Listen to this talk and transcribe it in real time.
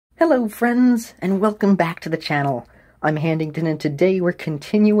Hello friends, and welcome back to the channel. I'm Handington, and today we're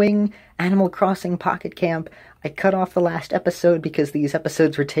continuing Animal Crossing Pocket Camp. I cut off the last episode because these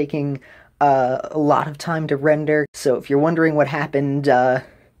episodes were taking a lot of time to render, so if you're wondering what happened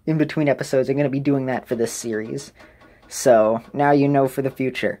in between episodes, I'm going to be doing that for this series. So, now you know for the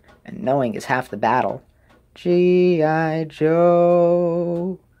future, and knowing is half the battle. G.I.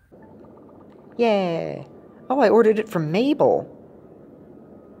 Joe! Yeah! Oh, I ordered it from Mabel!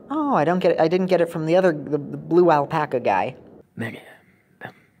 Oh, I didn't get it from the blue alpaca guy.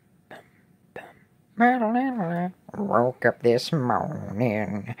 Woke up this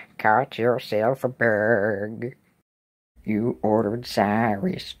morning, caught yourself a bug. You ordered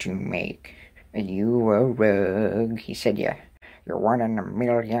Cyrus to make you a rug. He said you're one in a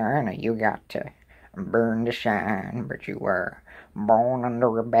million, you got to burn to shine, but you were born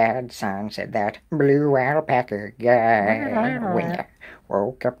under a bad sign, said that blue alpaca guy. When you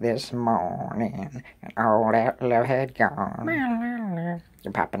woke up this morning and all that love had gone,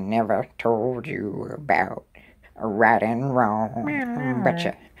 your papa never told you about right and wrong.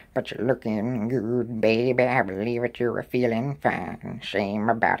 But you're looking good, baby. I believe it, you're feeling fine. Shame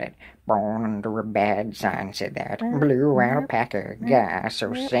about it. Born under a bad sign, said that blue alpaca guy.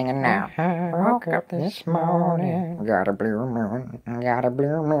 So singing now. Woke up this morning. Got a blue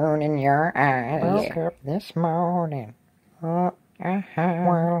moon in your eyes. Woke up this morning. You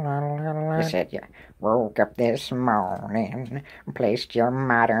said you woke up this morning, placed your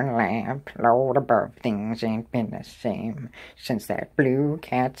modern lamp low above. Things ain't been the same since that blue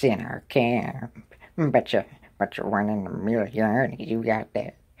cat's in our camp. But you're one in a million, you got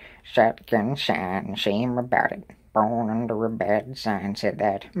that shotgun shine, shame about it. Born under a bad sign, said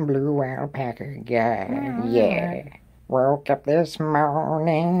that blue alpaca guy. Yeah. Woke up this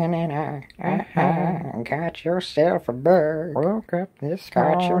morning and I got yourself a bug. Woke up this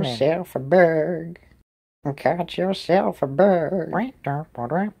morning. Got yourself a bug. Got yourself a bug.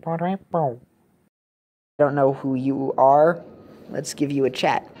 Don't know who you are? Let's give you a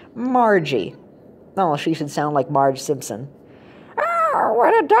chat. Margie. Oh, she should sound like Marge Simpson. Oh,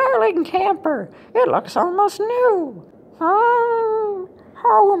 what a darling camper. It looks almost new.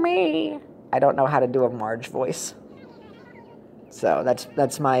 Oh, me. I don't know how to do a Marge voice. So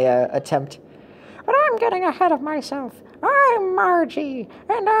that's my attempt. But I'm getting ahead of myself. I'm Margie,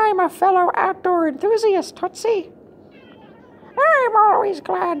 and I'm a fellow outdoor enthusiast, Tootsie. I'm always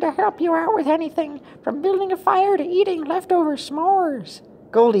glad to help you out with anything, from building a fire to eating leftover s'mores.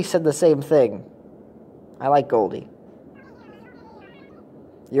 Goldie said the same thing. I like Goldie.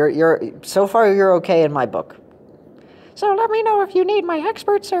 So far you're okay in my book. So let me know if you need my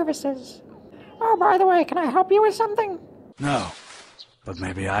expert services. Oh, by the way, can I help you with something? No, but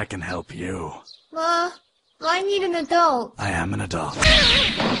maybe I can help you. I need an adult. I am an adult.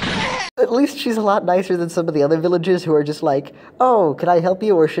 At least she's a lot nicer than some of the other villagers who are just like, oh, can I help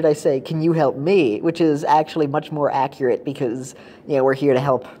you? Or should I say, can you help me? Which is actually much more accurate because, we're here to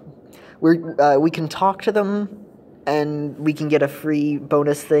help. We can talk to them, and we can get a free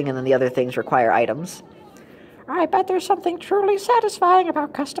bonus thing, and then the other things require items. I bet there's something truly satisfying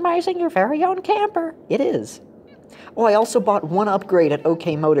about customizing your very own camper. It is. Oh, I also bought one upgrade at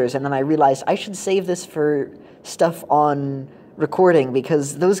OK Motors, and then I realized I should save this for stuff on recording,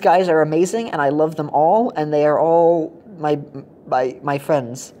 because those guys are amazing, and I love them all, and they are all my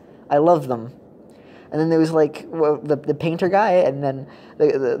friends. I love them. And then there was, like, the painter guy, and then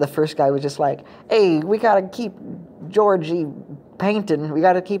the first guy was just like, hey, we gotta keep Georgie painting. We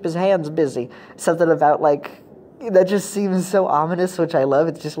gotta keep his hands busy. Something about, like, that just seems so ominous, which I love.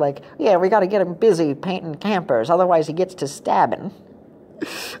 It's just like, yeah, we gotta get him busy painting campers, otherwise he gets to stabbing.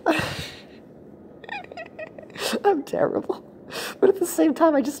 I'm terrible. But at the same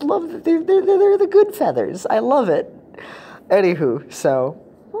time, I just love that they're the good feathers. I love it. Anywho, so...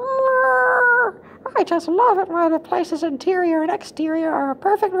 I just love it when a place's interior and exterior are a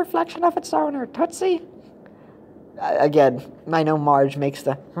perfect reflection of its owner, Tootsie. Again, I know Marge makes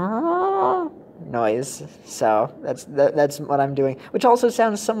the... noise, so that's what I'm doing, which also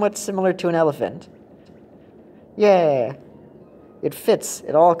sounds somewhat similar to an elephant. Yeah, it fits.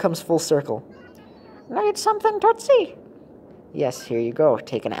 It all comes full circle. Need something, Tootsie? Yes, here you go.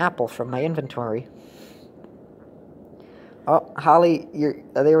 Take an apple from my inventory. Oh, Holly,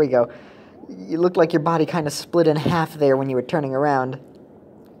 there we go. You look like your body kind of split in half there when you were turning around.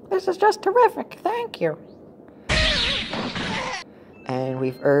 This is just terrific. Thank you. And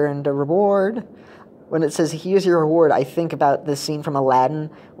we've earned a reward. When it says, here's your reward, I think about this scene from Aladdin,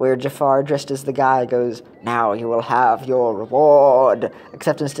 where Jafar, dressed as the guy, goes, now you will have your reward.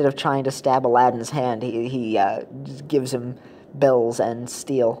 Except instead of trying to stab Aladdin's hand, he just gives him bells and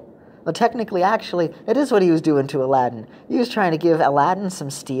steel. Well, technically, actually, it is what he was doing to Aladdin. He was trying to give Aladdin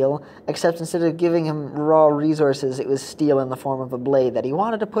some steel, except instead of giving him raw resources, it was steel in the form of a blade that he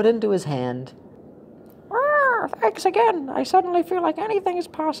wanted to put into his hand. Thanks again. I suddenly feel like anything is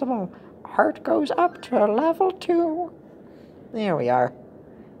possible. Heart goes up to level 2. There we are.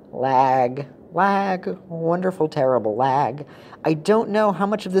 Lag. Wonderful, terrible lag. I don't know how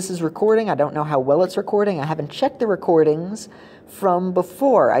much of this is recording. I don't know how well it's recording. I haven't checked the recordings from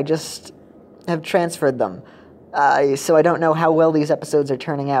before. I just have transferred them. So I don't know how well these episodes are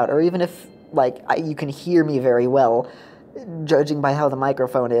turning out, or even if, you can hear me very well, judging by how the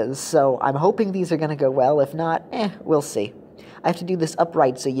microphone is. So I'm hoping these are going to go well. If not, we'll see. I have to do this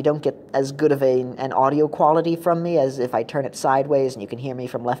upright so you don't get as good of an audio quality from me as if I turn it sideways and you can hear me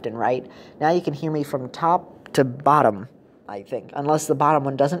from left and right. Now you can hear me from top to bottom, I think. Unless the bottom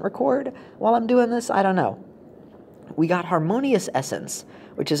one doesn't record while I'm doing this, I don't know. We got Harmonious Essence,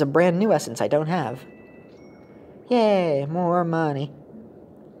 which is a brand new essence I don't have. Yay, more money.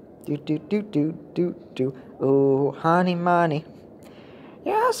 Ooh, honey money.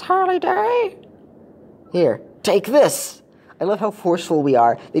 Yes, Holiday. Here, take this! I love how forceful we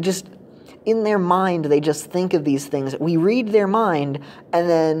are. They just, in their mind, they just think of these things. We read their mind, and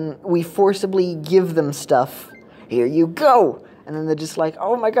then we forcibly give them stuff. Here you go! And then they're just like,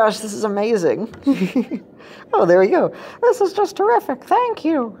 oh my gosh, this is amazing. Oh, there we go. This is just terrific, thank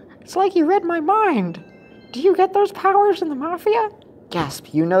you. It's like you read my mind. Do you get those powers in the Mafia?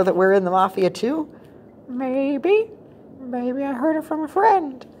 Gasp, you know that we're in the Mafia too? Maybe I heard it from a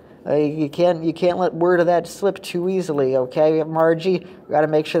friend. You can't let word of that slip too easily, okay, Margie? We gotta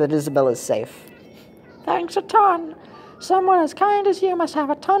make sure that Isabel is safe. Thanks a ton. Someone as kind as you must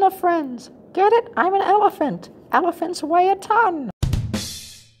have a ton of friends. Get it? I'm an elephant. Elephants weigh a ton.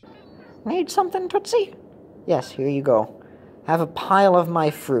 Need something, Tootsie? Yes, here you go. Have a pile of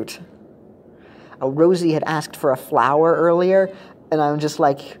my fruit. Rosie had asked for a flower earlier, and I'm just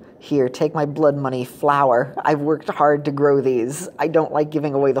like, here, take my blood money, flower. I've worked hard to grow these. I don't like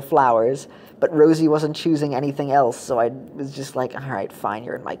giving away the flowers. But Rosie wasn't choosing anything else, so I was just like, all right, fine,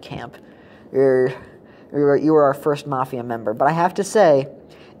 you're in my camp. You were our first Mafia member. But I have to say,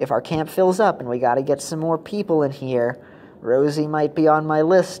 if our camp fills up and we gotta get some more people in here, Rosie might be on my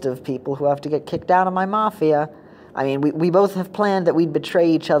list of people who have to get kicked out of my Mafia. I mean, we both have planned that we'd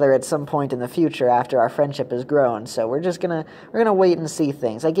betray each other at some point in the future after our friendship has grown, so we're gonna wait and see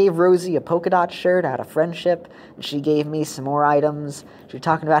things. I gave Rosie a polka dot shirt out of friendship, and she gave me some more items. She was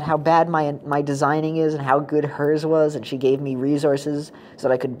talking about how bad my designing is and how good hers was, and she gave me resources so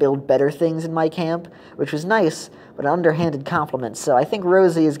that I could build better things in my camp, which was nice, but an underhanded compliment. So I think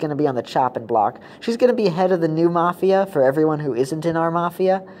Rosie is gonna be on the chopping block. She's gonna be head of the new Mafia for everyone who isn't in our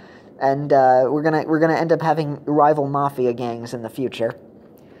Mafia. And we're gonna end up having rival Mafia gangs in the future.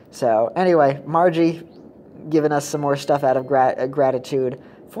 So anyway, Margie giving us some more stuff out of gratitude.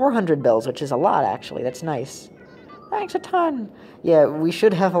 400 bells, which is a lot, actually. That's nice. Thanks a ton. Yeah, we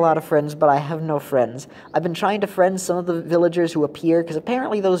should have a lot of friends, but I have no friends. I've been trying to friend some of the villagers who appear, because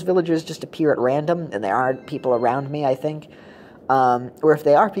apparently those villagers just appear at random, and there aren't people around me, I think. Or if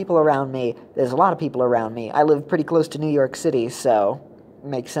they are people around me, there's a lot of people around me. I live pretty close to New York City, so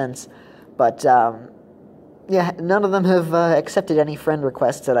makes sense. But, yeah, none of them have accepted any friend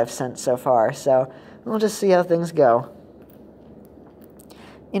requests that I've sent so far, so we'll just see how things go.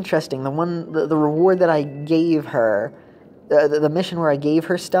 Interesting, the reward that I gave her, the mission where I gave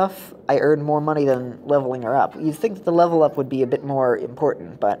her stuff, I earned more money than leveling her up. You'd think that the level up would be a bit more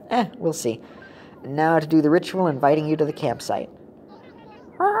important, but, we'll see. Now to do the ritual inviting you to the campsite.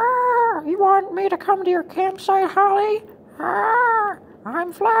 You want me to come to your campsite, Holly?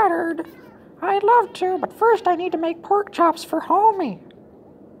 I'm flattered. I'd love to, but first I need to make pork chops for Homie.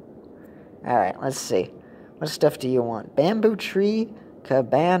 Alright, let's see. What stuff do you want? Bamboo tree,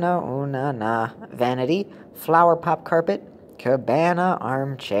 cabana, na, vanity, flower pop carpet, cabana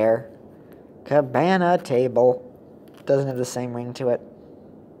armchair, cabana table. Doesn't have the same ring to it.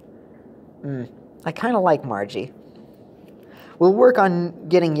 I kind of like Margie. We'll work on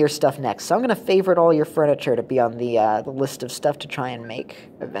getting your stuff next, so I'm going to favorite all your furniture to be on the list of stuff to try and make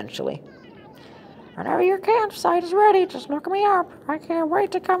eventually. Whenever your campsite is ready, just look me up. I can't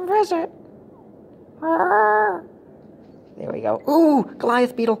wait to come visit. There we go. Ooh,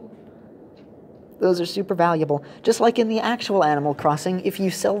 Goliath beetle. Those are super valuable. Just like in the actual Animal Crossing, if you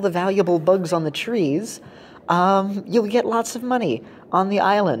sell the valuable bugs on the trees, you'll get lots of money on the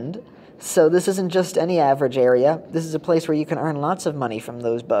island. So this isn't just any average area. This is a place where you can earn lots of money from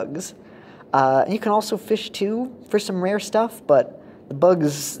those bugs. You can also fish, too, for some rare stuff, but the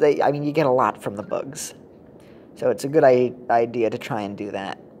bugs, you get a lot from the bugs. So it's a good idea to try and do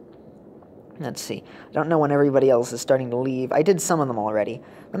that. Let's see. I don't know when everybody else is starting to leave. I did some of them already.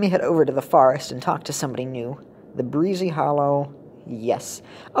 Let me head over to the forest and talk to somebody new. The Breezy Hollow. Yes.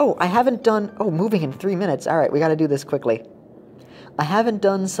 Oh, I haven't done... Oh, moving in 3 minutes. All right, we got to do this quickly. I haven't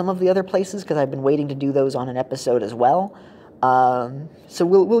done some of the other places because I've been waiting to do those on an episode as well. So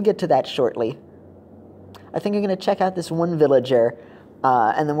we'll get to that shortly. I think I'm going to check out this one villager,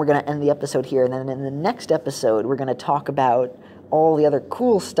 and then we're going to end the episode here. And then in the next episode, we're going to talk about all the other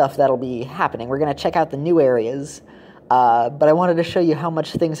cool stuff that'll be happening. We're going to check out the new areas, but I wanted to show you how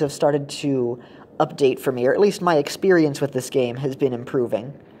much things have started to update for me, or at least my experience with this game has been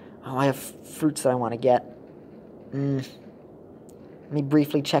improving. Oh, I have fruits that I want to get. Let me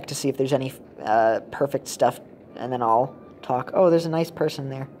briefly check to see if there's any perfect stuff, and then I'll talk. Oh, there's a nice person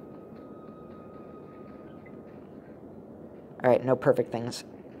there. Alright, no perfect things.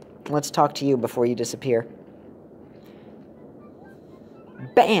 Let's talk to you before you disappear.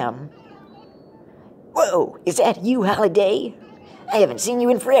 Bam! Whoa, is that you, Holiday? I haven't seen you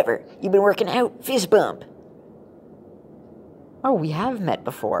in forever. You've been working out? Fist bump. Oh, we have met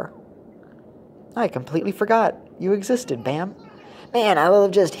before. I completely forgot you existed, Bam. Man, I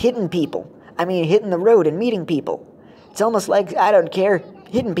love just hitting people. I mean, hitting the road and meeting people. It's almost like, I don't care,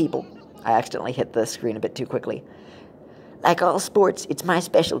 hitting people. I accidentally hit the screen a bit too quickly. Like all sports, it's my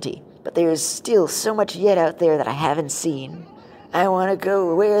specialty, but there's still so much yet out there that I haven't seen. I want to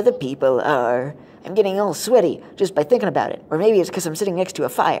go where the people are. I'm getting all sweaty just by thinking about it. Or maybe it's because I'm sitting next to a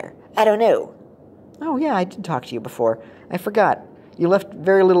fire. I don't know. Oh, yeah, I did talk to you before. I forgot. You left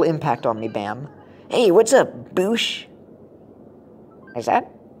very little impact on me, Bam. Hey, what's up, Boosh? Is that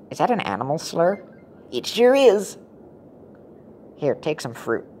an animal slur? It sure is. Here, take some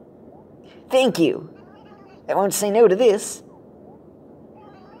fruit. Thank you. I won't say no to this.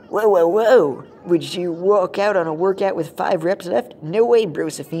 Whoa, whoa, whoa. Would you walk out on a workout with 5 reps left? No way,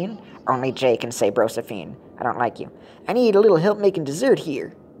 Brosephine. Only Jay can say Brosephine. I don't like you. I need a little help making dessert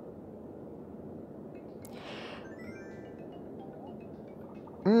here.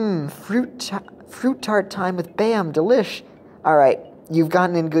 Fruit tart time with Bam. Delish. All right, you've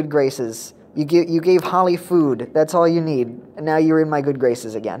gotten in good graces. You gave Holly food. That's all you need. And now you're in my good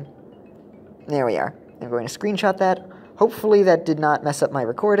graces again. There we are. I'm going to screenshot that. Hopefully that did not mess up my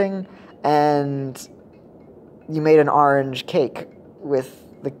recording. And you made an orange cake with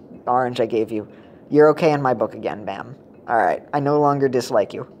the orange I gave you. You're okay in my book again, Bam. Alright, I no longer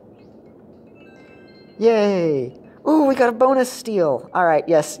dislike you. Yay! Ooh, we got a bonus steal! Alright,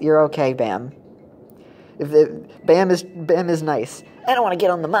 yes, you're okay, Bam. Bam is nice. I don't want to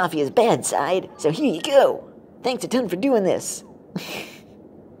get on the Mafia's bad side, so here you go. Thanks a ton for doing this.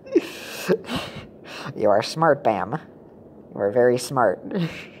 You are smart, Bam. You are very smart.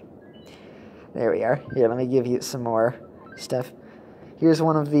 There we are. Here, let me give you some more stuff. Here's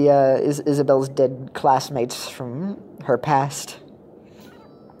one of the Isabel's dead classmates from her past.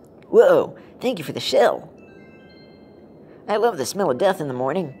 Whoa, thank you for the shell. I love the smell of death in the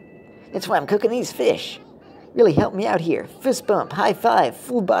morning. That's why I'm cooking these fish. Really help me out here. Fist bump, high five,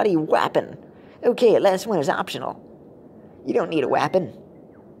 full body whapping. Okay, last one is optional. You don't need a whapping.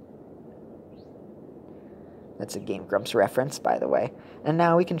 That's a Game Grumps reference, by the way. And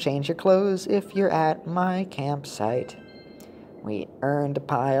now we can change your clothes if you're at my campsite. We earned a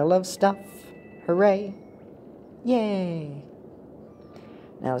pile of stuff. Hooray. Yay.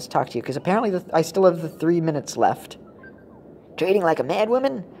 Now let's talk to you, because apparently I still have the 3 minutes left. Trading like a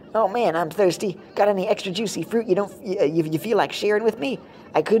madwoman? Oh man, I'm thirsty. Got any extra juicy fruit you feel like sharing with me?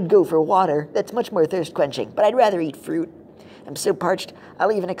 I could go for water. That's much more thirst quenching, but I'd rather eat fruit. I'm so parched,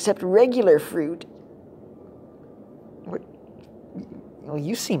 I'll even accept regular fruit. What? Well,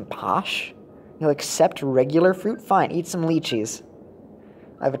 you seem posh. You'll accept regular fruit? Fine, eat some lychees.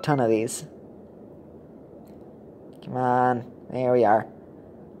 I have a ton of these. Come on, there we are.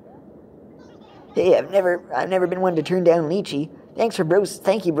 Hey, I've never been one to turn down lychee. Thank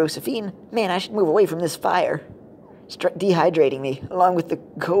you, Brosephine. Man, I should move away from this fire. It's dehydrating me, along with the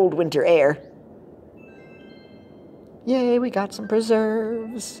cold winter air. Yay, we got some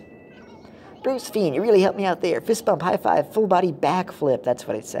preserves. Brosephine, you really helped me out there. Fist bump, high five, full body backflip. That's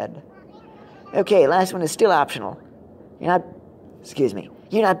what it said. Okay, last one is still optional. You're not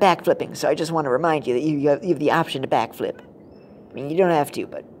backflipping, so I just want to remind you that you have the option to backflip. I mean, you don't have to,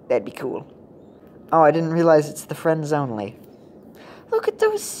 but that'd be cool. Oh, I didn't realize it's the friends only. Look at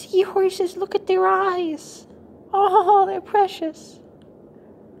those seahorses. Look at their eyes. Oh, they're precious.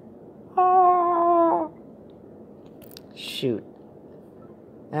 Oh. Shoot.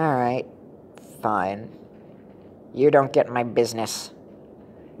 Alright. Fine. You don't get my business.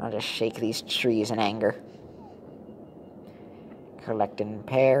 I'll just shake these trees in anger. Collecting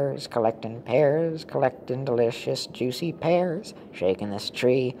pears, collecting pears, collecting delicious, juicy pears. Shaking this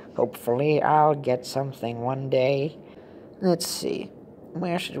tree, hopefully I'll get something one day. Let's see.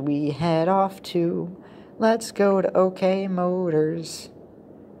 Where should we head off to? Let's go to OK Motors.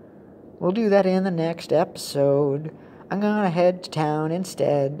 We'll do that in the next episode. I'm gonna head to town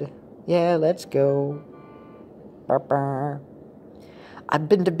instead. Yeah, let's go. Ba-ba. I've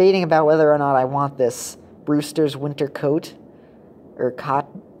been debating about whether or not I want this Brewster's winter coat. Or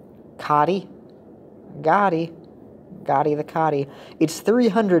Gotti the Cotty. It's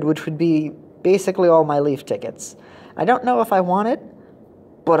 300, which would be basically all my Leaf tickets. I don't know if I want it,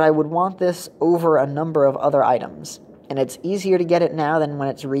 but I would want this over a number of other items. And it's easier to get it now than when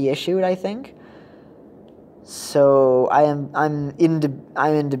it's reissued, I think. So I'm in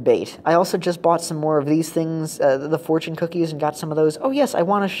debate. I also just bought some more of these things, the fortune cookies, and got some of those. Oh yes, I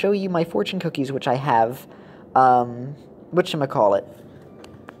want to show you my fortune cookies, which I have. Whatchamacallit.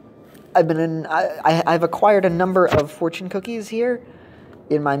 I've acquired a number of fortune cookies here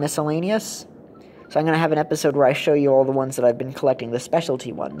in my miscellaneous. So I'm going to have an episode where I show you all the ones that I've been collecting, the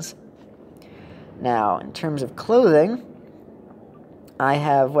specialty ones. Now, in terms of clothing, I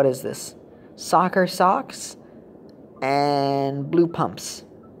have, what is this? Soccer socks and blue pumps.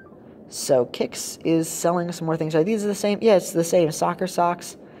 So Kix is selling some more things. Are these the same? Yeah, it's the same. Soccer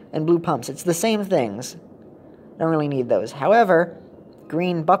socks and blue pumps. It's the same things. Don't really need those. However,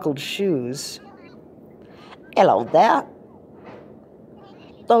 green buckled shoes. Hello there.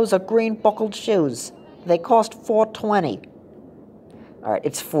 Those are green buckled shoes. They cost $4.20. Alright,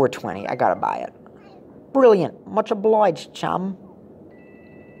 it's $4.20. I gotta buy it. Brilliant. Much obliged, chum.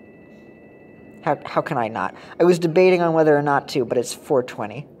 How can I not? I was debating on whether or not to, but it's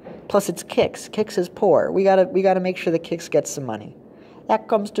 $4.20. Plus it's Kix. Kix is poor. We gotta make sure that Kix gets some money. That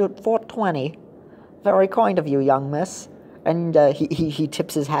comes to $4.20. Very kind of you, young miss. And he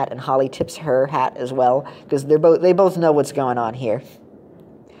tips his hat, and Holly tips her hat as well, because they both know what's going on here.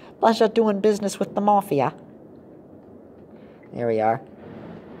 Pleasure doing business with the mafia. There we are.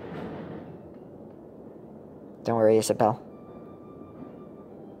 Don't worry, Isabel.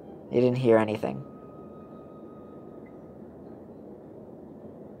 You didn't hear anything.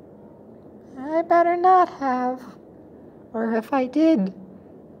 I better not have. Or if I did,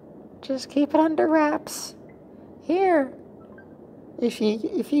 just keep it under wraps. Here. If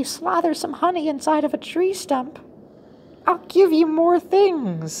you slather some honey inside of a tree stump, I'll give you more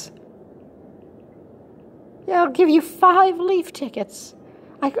things. Yeah, I'll give you 5 Leaf tickets.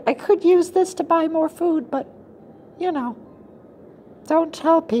 I could use this to buy more food, but, you know, don't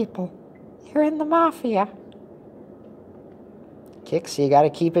tell people. You're in the mafia. Kix, you gotta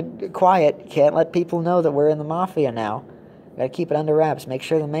keep it quiet. Can't let people know that we're in the mafia now. Gotta keep it under wraps. Make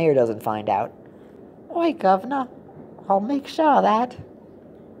sure the mayor doesn't find out. Oi, governor. I'll make sure of that.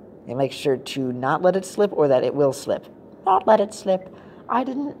 You make sure to not let it slip, or that it will slip. Not let it slip. I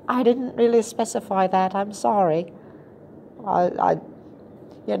didn't really specify that. I'm sorry.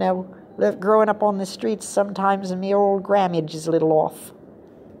 You know, growing up on the streets, sometimes my old grammage is a little off.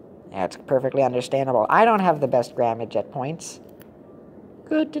 Yeah, it's perfectly understandable. I don't have the best grammage at points.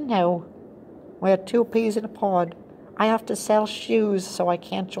 Good to know. We're 2 peas in a pod. I have to sell shoes, so I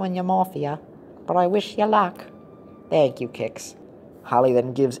can't join your mafia. But I wish you luck. Thank you, Kix. Holly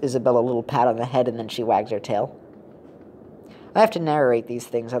then gives Isabel a little pat on the head, and then she wags her tail. I have to narrate these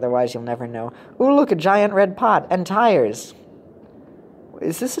things, otherwise you'll never know. Ooh, look, a giant red pot and tires.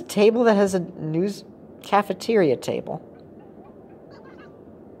 Is this a table that has a news cafeteria table?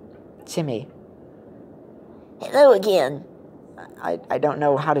 Timmy. Hello again. I don't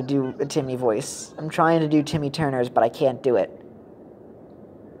know how to do a Timmy voice. I'm trying to do Timmy Turner's, but I can't do it.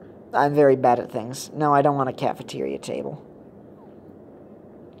 I'm very bad at things. No, I don't want a cafeteria table.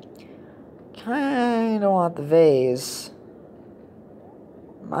 Kinda want the vase.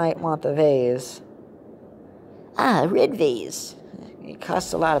 Might want the vase. Ah, red vase. It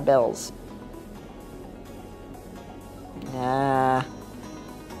costs a lot of bells. Nah.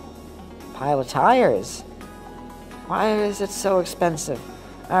 Pile of tires. Why is it so expensive?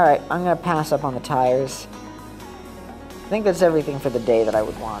 Alright, I'm gonna pass up on the tires. I think that's everything for the day that I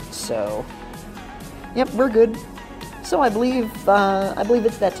would want, so... Yep, we're good. So I believe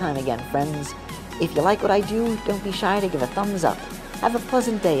it's that time again, friends. If you like what I do, don't be shy to give a thumbs up. Have a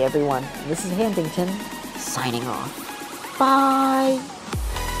pleasant day, everyone. This is Handington, signing off. Bye!